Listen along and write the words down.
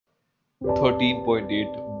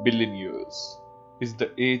13.8 billion years is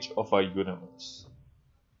the age of our universe.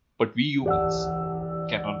 But we humans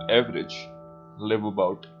can on average live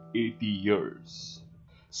about 80 years.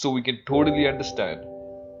 So we can totally understand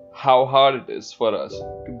how hard it is for us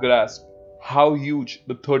to grasp how huge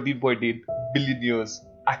the 13.8 billion years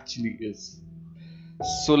actually is.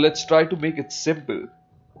 So let's try to make it simple.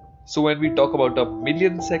 So when we talk about a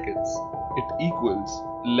million seconds, it equals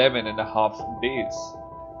 11.5 days.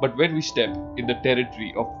 But when we step in the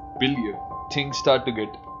territory of billion, things start to get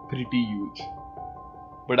pretty huge.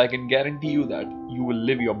 But I can guarantee you that you will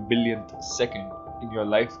live your billionth second in your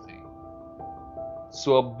lifetime.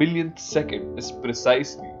 So a billionth second is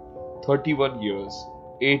precisely 31 years,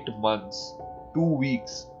 8 months, 2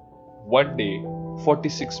 weeks, 1 day,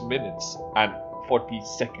 46 minutes and 40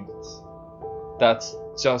 seconds. That's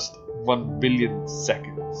just 1 billion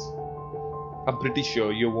seconds. I'm pretty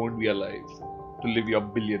sure you won't be alive to live your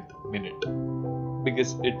billionth minute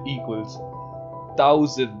because it equals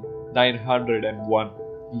 1901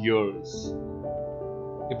 years.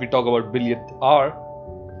 If we talk about billionth hour,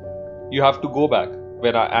 you have to go back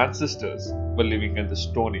when our ancestors were living in the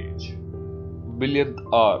Stone Age. Billionth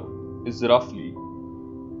hour is roughly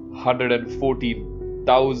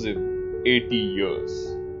 114,080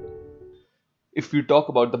 years. If we talk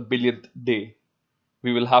about the billionth day,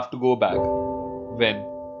 we will have to go back when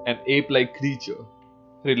an ape-like creature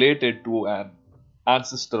related to an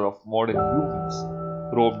ancestor of modern humans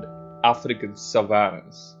roamed African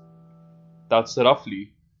savannas. That's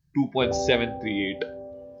roughly 2.738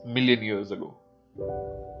 million years ago.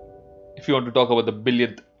 If you want to talk about the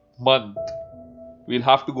billionth month, we'll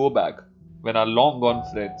have to go back when our long gone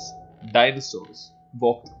friends, dinosaurs,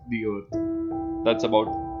 walked the earth. That's about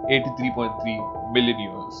 83.3 million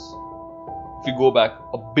years. If you go back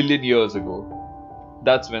a billion years ago,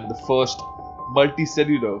 that's when the first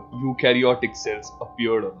multicellular eukaryotic cells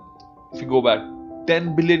appeared on Earth. If you go back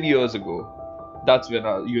 10 billion years ago, that's when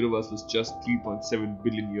our universe was just 3.7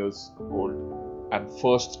 billion years old and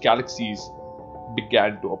first galaxies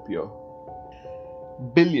began to appear.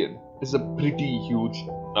 Billion is a pretty huge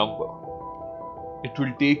number. It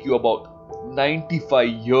will take you about 95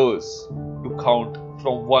 years to count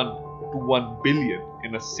from 1 to 1 billion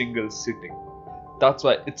in a single sitting. That's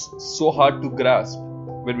why it's so hard to grasp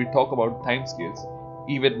when we talk about timescales,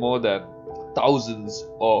 even more than thousands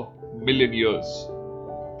or million years.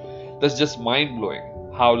 That's just mind-blowing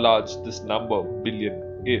how large this number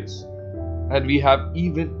billion is. And we have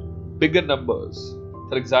even bigger numbers.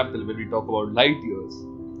 For example, when we talk about light years,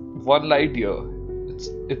 1 light year,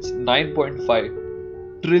 it's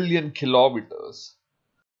 9.5 trillion kilometers.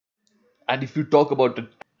 And if you talk about a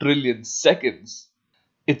trillion seconds,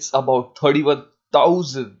 it's about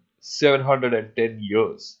 31,710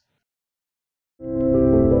 years.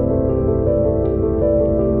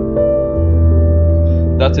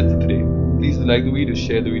 That's it for today. Please like the video,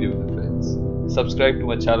 share the video with your friends. Subscribe to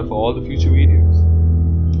my channel for all the future videos.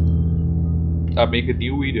 I make a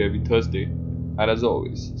new video every Thursday. And as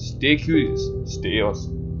always, stay curious, stay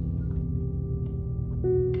awesome.